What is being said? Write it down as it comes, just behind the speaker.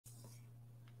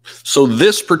So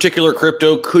this particular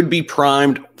crypto could be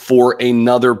primed for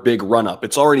another big run up.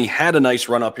 It's already had a nice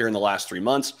run up here in the last 3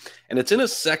 months, and it's in a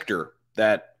sector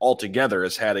that altogether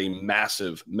has had a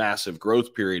massive, massive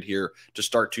growth period here to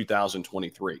start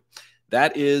 2023.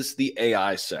 That is the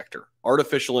AI sector,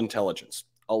 artificial intelligence.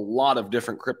 A lot of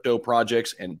different crypto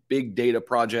projects and big data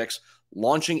projects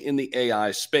launching in the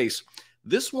AI space.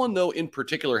 This one, though, in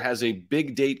particular, has a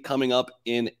big date coming up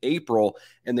in April,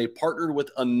 and they partnered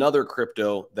with another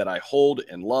crypto that I hold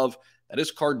and love. That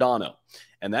is Cardano.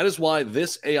 And that is why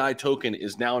this AI token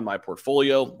is now in my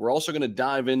portfolio. We're also going to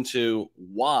dive into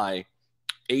why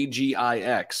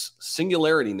AGIX,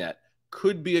 Singularity Net,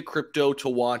 could be a crypto to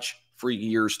watch for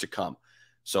years to come.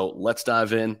 So let's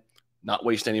dive in, not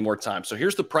waste any more time. So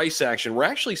here's the price action. We're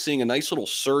actually seeing a nice little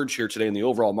surge here today in the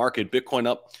overall market. Bitcoin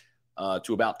up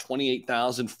to about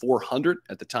 28,400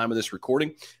 at the time of this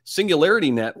recording.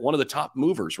 Singularity Net, one of the top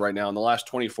movers right now in the last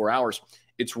 24 hours.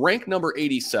 It's ranked number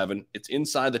 87. It's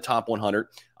inside the top 100.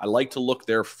 I like to look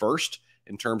there first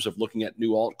in terms of looking at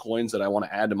new altcoins that I want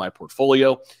to add to my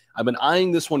portfolio. I've been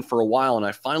eyeing this one for a while, and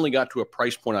I finally got to a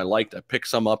price point I liked. I picked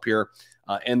some up here,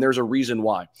 and there's a reason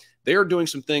why. They are doing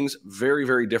some things very,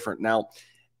 very different. Now,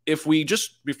 if we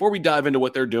just, before we dive into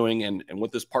what they're doing and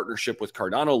what this partnership with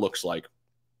Cardano looks like,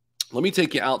 let me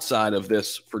take you outside of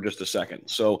this for just a second.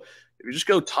 So if you just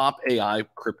go top AI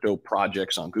crypto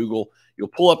projects on Google, you'll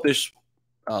pull up this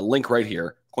link right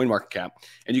here, CoinMarketCap,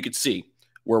 and you can see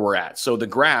where we're at. So the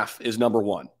graph is number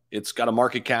one. It's got a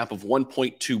market cap of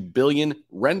 1.2 billion,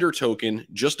 render token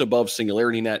just above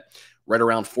Singularity Net, right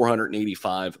around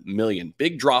 485 million.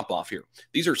 Big drop off here.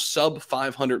 These are sub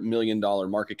 $500 million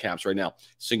market caps right now.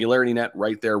 Singularity Net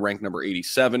right there, ranked number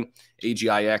 87.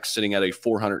 AGIX sitting at a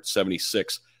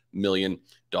 $476 million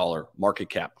market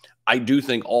cap. I do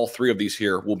think all three of these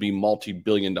here will be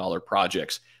multi-billion dollar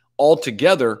projects.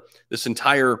 Altogether, this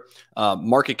entire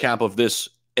market cap of this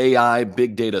AI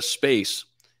big data space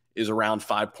is around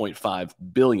 5.5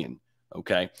 billion.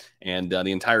 Okay. And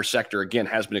the entire sector, again,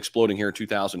 has been exploding here in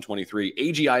 2023.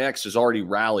 AGIX has already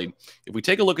rallied. If we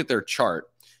take a look at their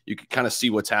chart, you can kind of see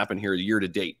what's happened here year to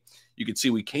date. You can see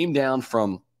we came down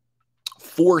from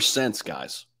 4 cents,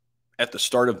 guys, at the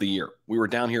start of the year. We were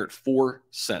down here at 4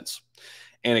 cents.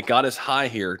 And it got as high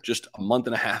here just a month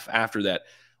and a half after that,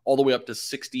 all the way up to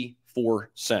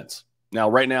 64 cents. Now,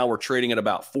 right now, we're trading at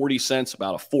about 40 cents,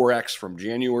 about a 4x from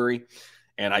January.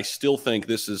 And I still think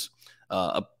this is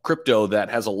a crypto that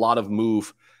has a lot of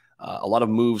moves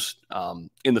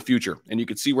in the future. And you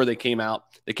can see where they came out.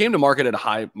 They came to market at a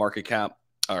high market cap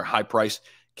or high price,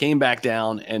 came back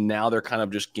down, and now they're kind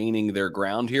of just gaining their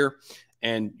ground here.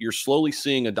 And you're slowly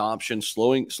seeing adoption,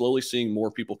 slowly seeing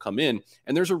more people come in.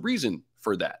 And there's a reason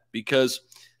for that, because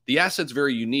the asset's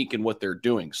very unique in what they're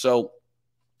doing. So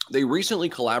they recently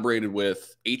collaborated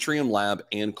with Atrium Lab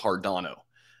and Cardano.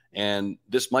 And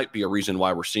this might be a reason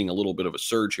why we're seeing a little bit of a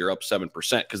surge here, up 7%,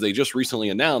 because they just recently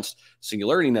announced,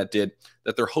 Singularity Net did,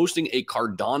 that they're hosting a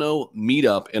Cardano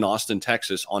meetup in Austin,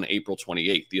 Texas on April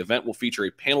 28th. The event will feature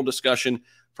a panel discussion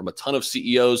from a ton of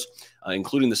CEOs,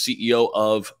 including the CEO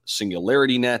of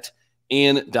Singularity Net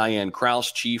and Diane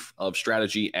Krause, Chief of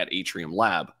Strategy at Atrium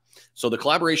Lab. So the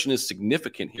collaboration is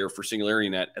significant here for Singularity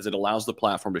Net, as it allows the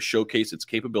platform to showcase its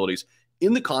capabilities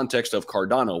in the context of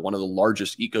Cardano, one of the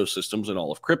largest ecosystems in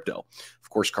all of crypto. Of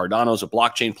course, Cardano is a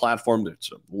blockchain platform.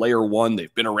 It's a layer one.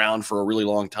 They've been around for a really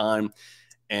long time,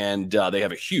 and they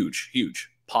have a huge, huge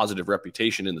positive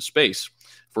reputation in the space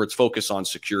for its focus on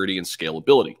security and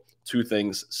scalability. Two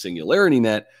things Singularity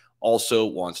Net also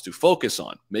wants to focus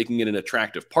on, making it an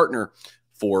attractive partner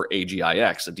for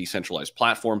AGIX, a decentralized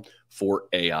platform for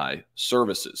AI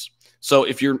services. So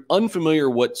if you're unfamiliar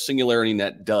what Singularity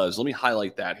Net does, let me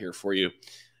highlight that here for you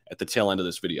at the tail end of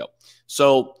this video.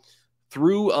 So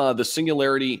through the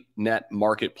Singularity Net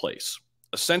marketplace,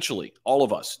 essentially all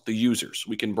of us, the users,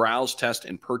 we can browse, test,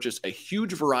 and purchase a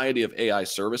huge variety of AI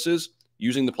services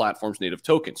using the platform's native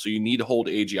token. So you need to hold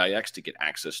AGIX to get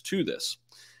access to this.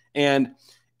 And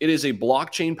it is a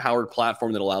blockchain-powered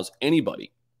platform that allows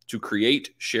anybody to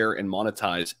create, share, and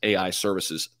monetize AI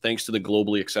services thanks to the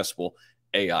globally accessible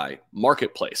AI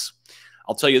marketplace.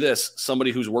 I'll tell you this,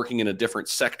 somebody who's working in a different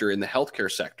sector, in the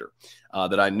healthcare sector,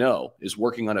 that I know is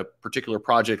working on a particular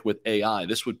project with AI,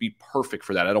 this would be perfect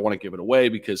for that. I don't want to give it away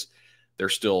because they're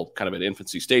still kind of at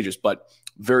infancy stages, but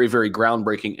very, very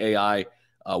groundbreaking AI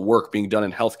work being done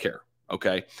in healthcare,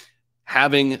 okay?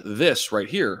 Having this right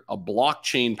here, a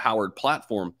blockchain-powered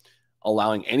platform,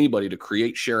 allowing anybody to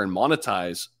create, share, and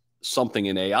monetize something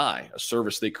in AI, a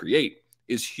service they create,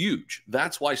 is huge.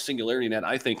 That's why Singularity Net,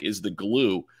 I think, is the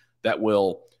glue that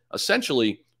will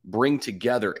essentially bring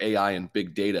together AI and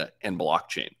big data and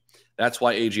blockchain. That's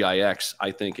why AGIX,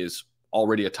 I think, is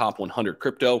already a top 100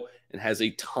 crypto and has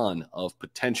a ton of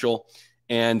potential.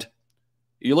 And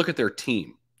you look at their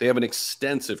team, they have an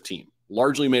extensive team,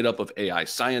 largely made up of AI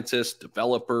scientists,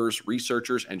 developers,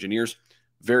 researchers, engineers,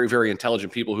 very, very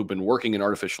intelligent people who've been working in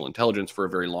artificial intelligence for a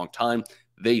very long time.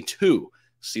 They too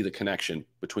see the connection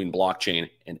between blockchain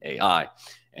and AI.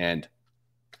 And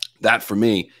that for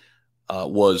me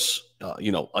was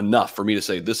enough for me to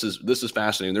say this is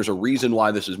fascinating. There's a reason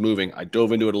why this is moving. I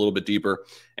dove into it a little bit deeper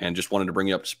and just wanted to bring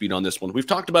you up to speed on this one. We've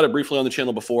talked about it briefly on the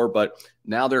channel before, but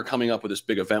now they're coming up with this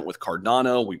big event with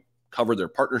Cardano. We covered their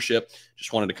partnership.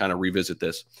 Just wanted to kind of revisit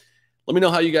this. Let me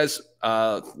know how you guys,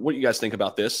 what you guys think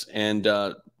about this, and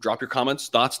drop your comments,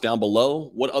 thoughts down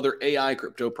below. What other AI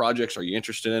crypto projects are you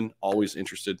interested in? Always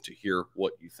interested to hear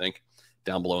what you think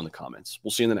down below in the comments.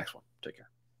 We'll see you in the next one. Take care.